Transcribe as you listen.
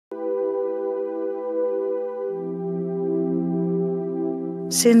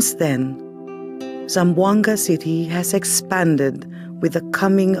Since then, Zamboanga City has expanded with the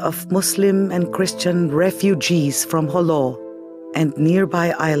coming of Muslim and Christian refugees from Jolo and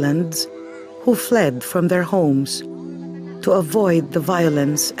nearby islands who fled from their homes to avoid the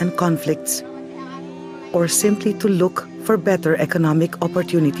violence and conflicts, or simply to look for better economic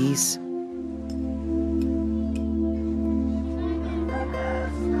opportunities.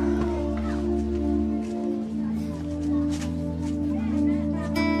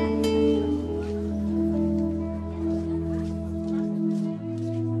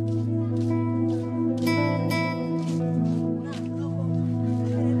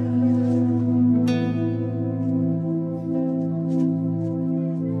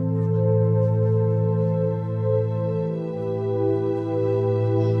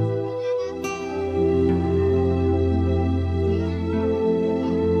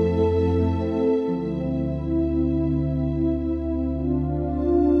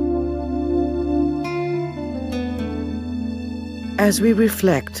 As we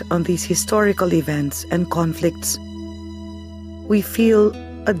reflect on these historical events and conflicts, we feel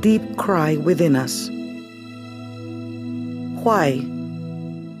a deep cry within us. Why?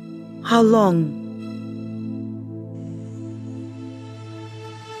 How long?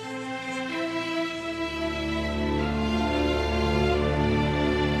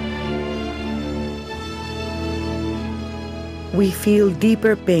 We feel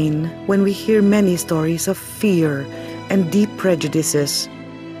deeper pain when we hear many stories of fear and deep prejudices.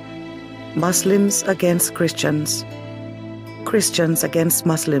 Muslims against Christians, Christians against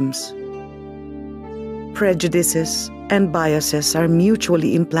Muslims. Prejudices and biases are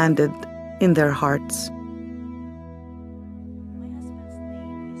mutually implanted in their hearts.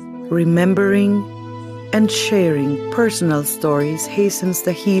 Remembering and sharing personal stories hastens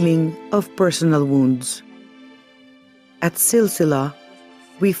the healing of personal wounds. At Silsilah,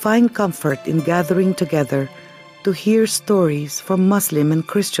 we find comfort in gathering together to hear stories from Muslim and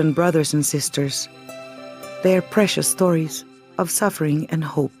Christian brothers and sisters. They are precious stories of suffering and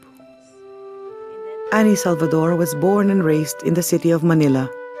hope. Annie Salvador was born and raised in the city of Manila.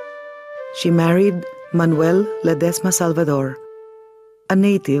 She married Manuel Ledesma Salvador, a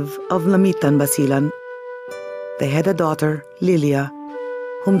native of Lamitan, Basilan. They had a daughter, Lilia,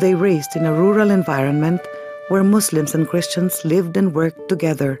 whom they raised in a rural environment where Muslims and Christians lived and worked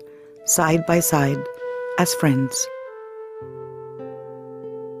together, side by side, as friends.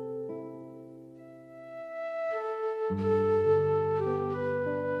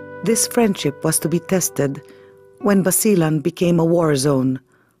 This friendship was to be tested when Basilan became a war zone,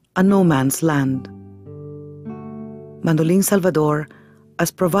 a no-man's land. Manoling Salvador, as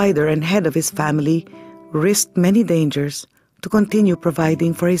provider and head of his family, risked many dangers to continue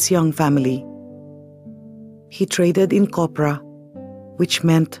providing for his young family. He traded in copra, which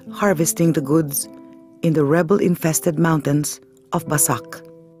meant harvesting the goods in the rebel-infested mountains of Basak.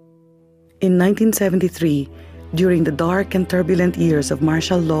 In 1973, during the dark and turbulent years of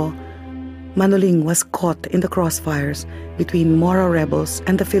martial law, Manoling was caught in the crossfires between Moro rebels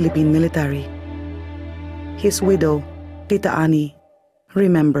and the Philippine military. His widow, Tita Annie,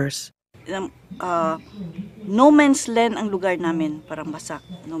 remembers. No man's land ang lugar namin, parang Basak,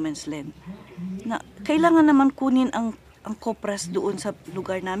 no man's land. Na, kailangan naman kunin ang kopras doon sa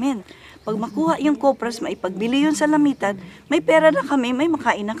lugar namin. Pag makuha yung kopras, maipagbili yun sa lamitan, may pera na kami, may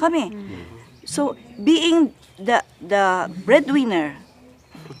makain na kami. So, being the breadwinner,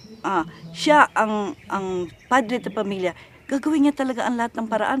 siya ang padre ng pamilya, gagawin niya talaga ang lahat ng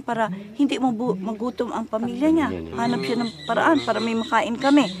paraan para hindi magutom ang pamilya niya. Hanap siya ng paraan para may makain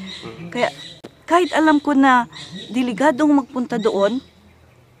kami. Kaya, kahit alam ko na deligadong magpunta doon,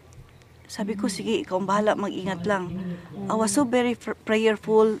 sabi ko, sige, ikaw ang bahala, mag-ingat lang. I was so very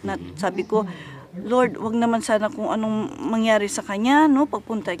prayerful na sabi ko, Lord, wag naman sana kung anong mangyari sa kanya, no,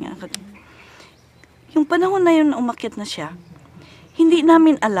 pagpunta niya. Yung panahon na yun, umakyat na siya. Hindi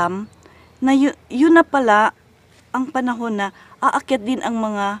namin alam na yun na pala ang panahon na aakyat din ang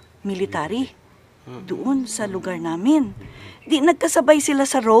mga military doon sa lugar namin. Di nagkasabay sila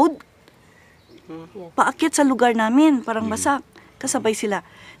sa road, paakyat sa lugar namin, parang Basak. Kasabay sila.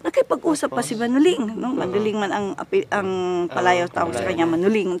 Nakipag-usap pa si Manuling. No? Manuling man ang palayaw tawag sa kanya.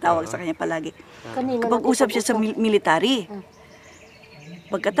 Manuling ang tawag sa kanya palagi. Kapag-usap siya sa military.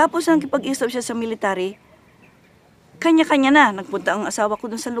 Pagkatapos ng kipag-usap siya sa military, kanya-kanya na. Nagpunta ang asawa ko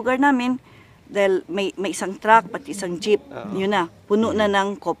dun sa lugar namin dahil may isang truck, pati isang jeep. Yun na, puno na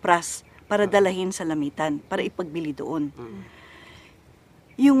ng kopras para dalahin sa lamitan, para ipagbili doon.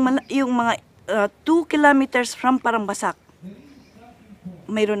 Yung mga 2 kilometers from Parang Basak,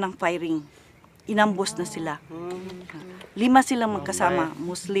 mayroon ng firing. inambos na sila. 5 silang magkasama,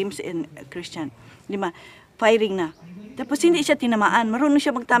 Muslims and Christian. 5, firing na. Tapos hindi siya tinamaan, marunong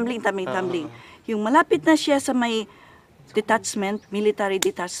siya magtumbling. Yung malapit na siya sa may detachment, military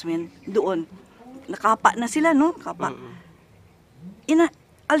detachment, doon, nakapa na sila, no? Kapa.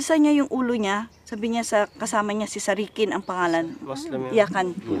 Alsa niya yung ulo niya, sabi niya sa kasama niya si Sarikin ang pangalan. Muslim yan. Yakan.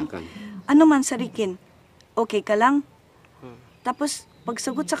 Ano man Sarikin, okay ka lang? Tapos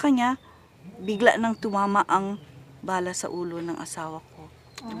pagsagot sa kanya, bigla nang tumama ang bala sa ulo ng asawa ko.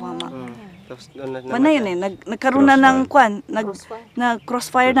 Tumama. Tapos, Ano yun eh, nagkaroon na ng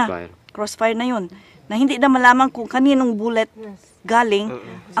crossfire na. Crossfire na yun. Na hindi na malaman kung kaninong bullet galing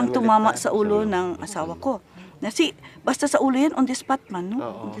ang tumama sa ulo ng asawa ko. Basta sa ulo yan, on the spot man, no?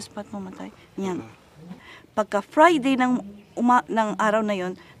 On the spot mamatay. Yan. Pagka Friday ng araw na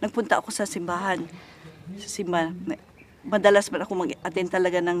yon, nagpunta ako sa simbahan. Sa simbahan. Madalas man ako mag-attend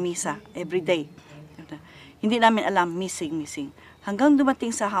talaga ng misa every day. Hindi namin alam, missing. Hanggang dumating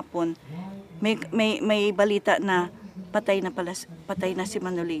sa hapon, may balita na patay na si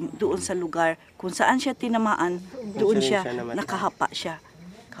Manuling doon sa lugar kung saan siya tinamaan, doon siya nakahapa siya.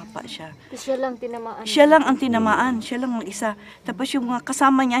 Siya lang tinamaan. Siya lang ang tinamaan, siya lang ang isa. Tapos yung mga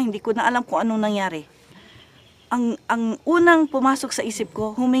kasama niya, hindi ko na alam kung anong nangyari. Ang unang pumasok sa isip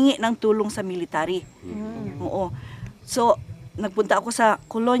ko, humingi ng tulong sa military. Oo. So, nagpunta ako sa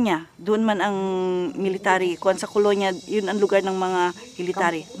kolonya. Doon man ang military. Kung sa kolonya, yun ang lugar ng mga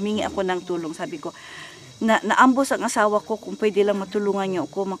military. Humingi ako ng tulong. Sabi ko, naambos ang asawa ko, kung pwede lang matulungan niyo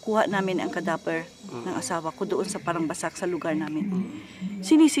ako, makuha namin ang kadaper ng asawa ko doon sa parang basak sa lugar namin.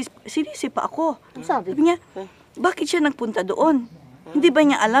 Sinisi pa ako. Sabi niya, bakit siya nagpunta doon? Hindi ba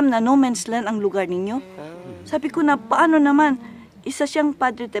niya alam na no man's land ang lugar ninyo? Sabi ko na, paano naman? Isa siyang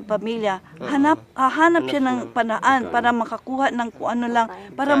padre de pamilya. Hahanap siya ng panaan para makakuha ng kung ano lang,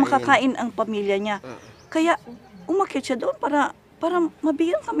 para makakain ang pamilya niya. Kaya, umakyat siya doon para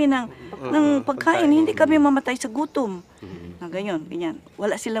mabigyan kami ng pagkain, hindi kami mamatay sa gutom. Na ganyan.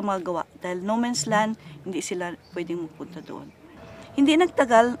 Wala silang magagawa. Dahil no man's land, hindi sila pwedeng mapunta doon. Hindi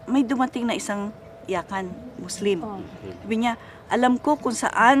nagtagal, may dumating na isang yakan, Muslim. Sabi niya, alam ko kung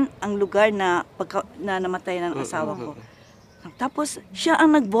saan ang lugar na namatay ng asawa ko. Tapos, siya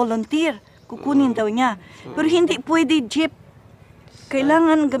ang nag-volunteer. Kukunin daw niya. Pero hindi pwede jeep.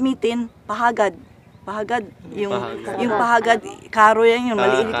 Kailangan gamitin pahagad. Yung pahagad, karo yan yun,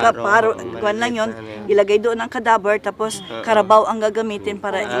 maliit ka, kuwan lang yun, ilagay doon ang kadaver, tapos karabaw ang gagamitin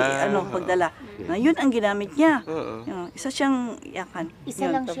para pagdala. Yun ang ginamit niya. Isa siyang yakan.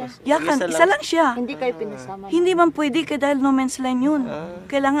 Isa lang siya. Yakan, isa lang siya. Hindi kayo pinasama. Hindi man pwede dahil no man's land yun.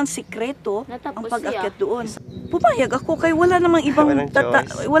 Kailangan sikreto ang pag-akyat doon. Pumayag ako kay wala namang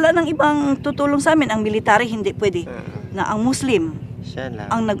ibang tutulong sa amin. Ang military hindi pwede. Na ang Muslim,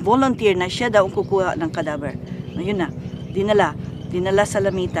 ang nag-volunteer na siya daw kukuha ng kadaver. Yun na, dinala sa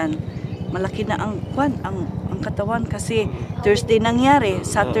lamitan. Malaki na ang katawan kasi Thursday nangyari,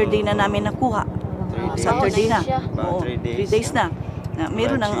 Saturday na namin nakuha. Saturday na. Oo, 3 days na.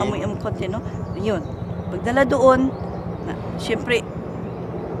 Meron ang amoy-amoy konti, no? Yun. Pagdala doon, siyempre,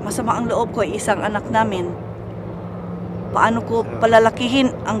 masama ang loob ko, isang anak namin. Paano ko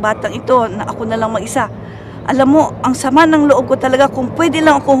palalakihin ang batang ito na ako na lang mag-isa? Alam mo, ang sama ng loob ko talaga, kung pwede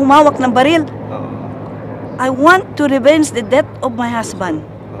lang ako humawak ng baril. I want to revenge the death of my husband.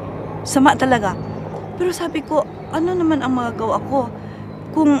 Sama talaga. Pero sabi ko, ano naman ang magagawa ko?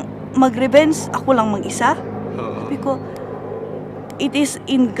 Kung mag-revenge, ako lang mag-isa? Sabi ko, it is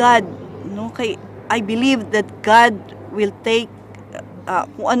in God. No? I believe that God will take,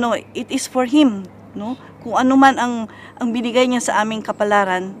 kung ano, it is for Him. No? Kung ano man ang binigay niya sa aming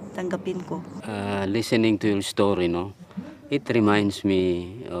kapalaran, tanggapin ko. Listening to your story, no, it reminds me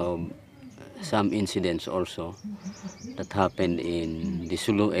of some incidents also that happened in the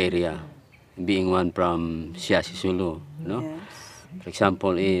Sulu area, being one from Siasi Sulu, no? Yes. For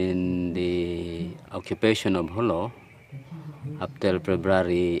example, in the occupation of Holo, after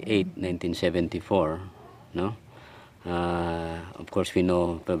February 8, 1974, no? Of course, we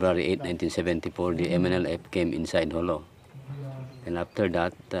know February 8, 1974, the MNLF came inside Holo. And after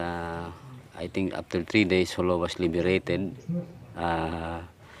that, I think after 3 days, Holo was liberated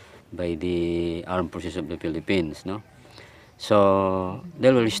by the armed forces of the Philippines, no? So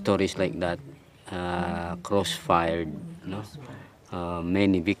there were stories like that, crossfired, no?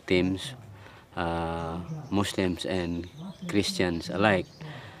 Many victims, Muslims and Christians alike.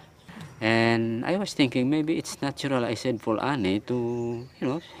 And I was thinking maybe it's natural, I said, for Annie to,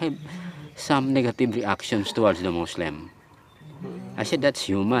 have some negative reactions towards the Muslim. I said that's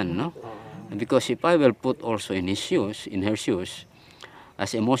human, no? Because if I will put also in his shoes, in her shoes,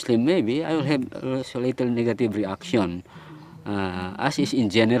 as a Muslim, maybe I will have also a little negative reaction, as is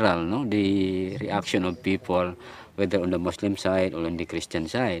in general, no, the reaction of people, whether on the Muslim side or on the Christian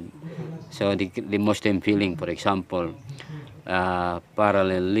side. So the Muslim feeling, for example,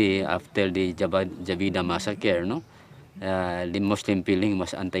 parallelly after the Jabida massacre, no, the Muslim feeling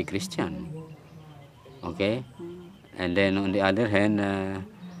was anti-Christian. Okay, and then on the other hand,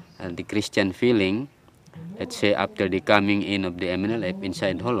 the Christian feeling, let's say after the coming in of the MNLF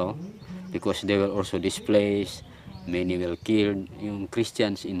inside Holo, because they were also displaced, many were killed, yung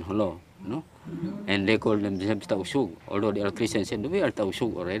Christians in Holo, no? And they call themselves Tausug, although they are Christians, said we are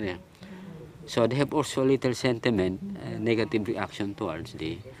Tausug already. So they have also a little sentiment, negative reaction towards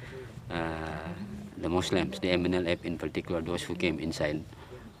the Muslims, the MNLF in particular, those who came inside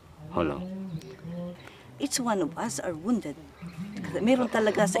Holo. Each one of us are wounded. Meron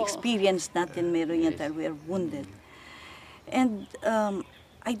talaga sa experience natin, meron yan tayo, we are wounded. And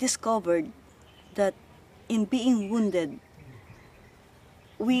I discovered that in being wounded,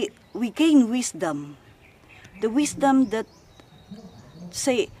 we gain wisdom. The wisdom that,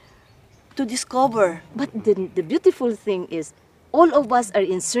 say, to discover. But the beautiful thing is, all of us are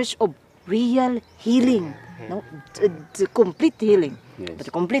in search of real healing, no? The complete healing. Yes. But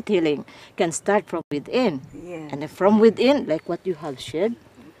the complete healing can start from within. Yeah. And then from within, like what you have shared,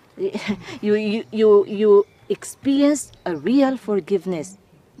 you experience a real forgiveness.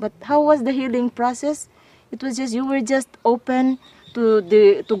 But how was the healing process? It was just, you were just open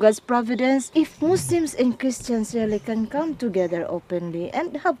to God's providence. If Muslims and Christians really can come together openly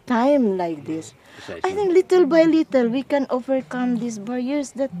and have time like this, I think little by little we can overcome these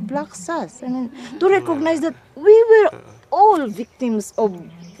barriers that blocks us. I mean, to recognize that we were all victims of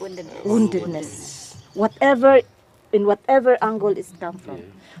woundedness. In whatever angle it comes from.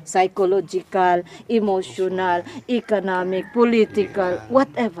 Psychological, emotional, economic, political,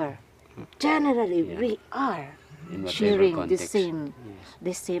 whatever. Generally, we are sharing the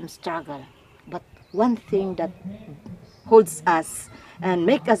same struggle. But one thing that holds us and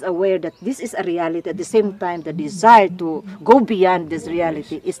make us aware that this is a reality, at the same time the desire to go beyond this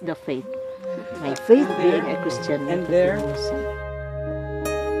reality is the faith. My faith being a Christian. And there,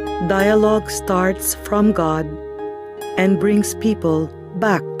 Dialogue starts from God and brings people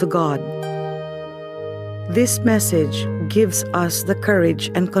back to God. This message gives us the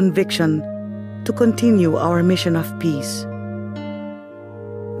courage and conviction to continue our mission of peace.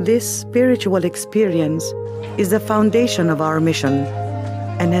 This spiritual experience is the foundation of our mission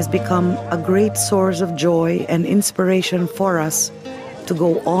and has become a great source of joy and inspiration for us to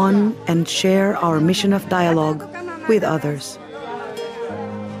go on and share our mission of dialogue with others.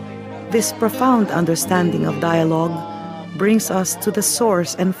 This profound understanding of dialogue brings us to the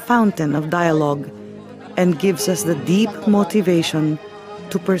source and fountain of dialogue and gives us the deep motivation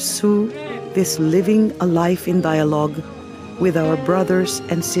to pursue this living a life in dialogue with our brothers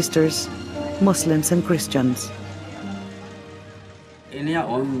and sisters, Muslims and Christians. Iniya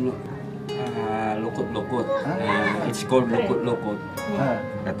on lukot-lukot. It's called lukot-lukot.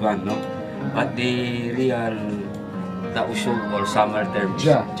 That one, no? But the real Tausug or summer term is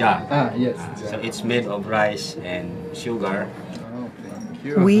ja. Yes. So it's made of rice and sugar.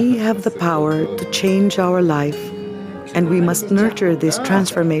 We have the power to change our life, and we must nurture this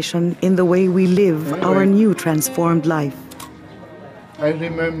transformation in the way we live our new transformed life. I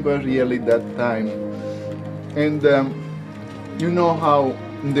remember really that time. And you know how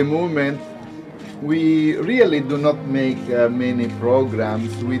in the movement we really do not make many programs.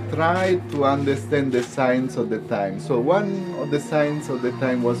 We try to understand the signs of the time. So one of the signs of the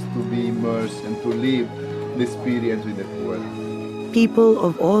time was to be immersed and to live the experience with the poor. People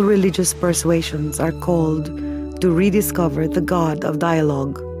of all religious persuasions are called to rediscover the God of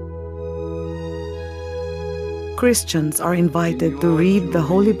dialogue. Christians are invited to read the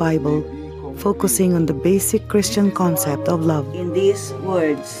Holy Bible, focusing on the basic Christian concept of love. In these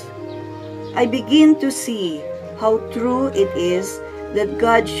words, I begin to see how true it is that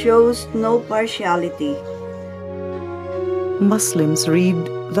God shows no partiality. Muslims read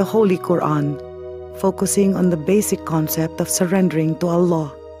the Holy Quran, focusing on the basic concept of surrendering to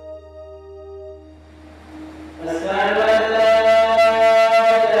Allah.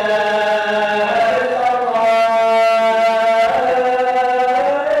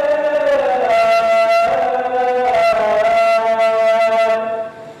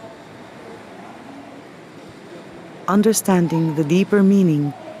 Understanding the deeper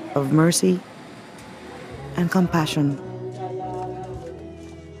meaning of mercy and compassion.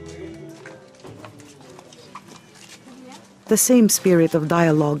 The same spirit of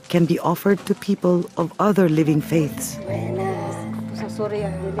dialogue can be offered to people of other living faiths. sorry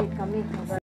ang delay kami.